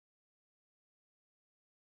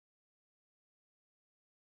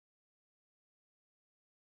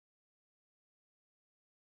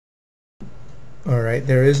Alright,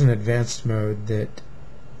 there is an advanced mode that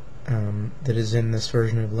is in this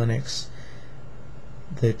version of Linux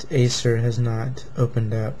that Acer has not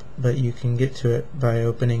opened up, but you can get to it by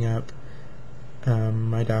opening up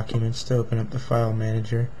my documents to open up the file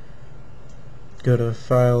manager. Go to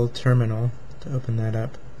File Terminal to open that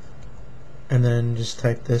up, and then just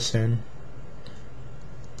type this in,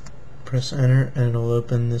 press enter, and it'll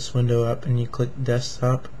open this window up, and you click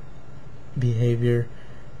Desktop, Behavior,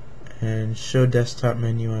 and Show Desktop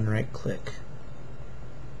Menu, and right click.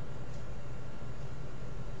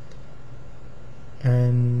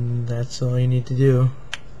 And that's all you need to do.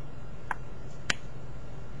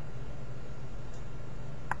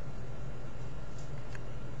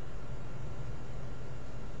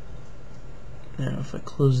 Now if I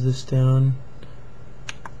close this down,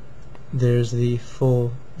 there's the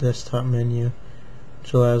full desktop menu,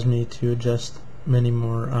 which allows me to adjust many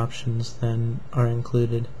more options than are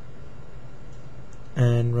included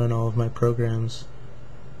and run all of my programs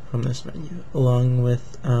from this menu, along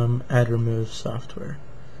with add remove software,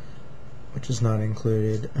 which is not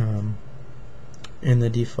included in the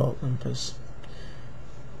default Linpus.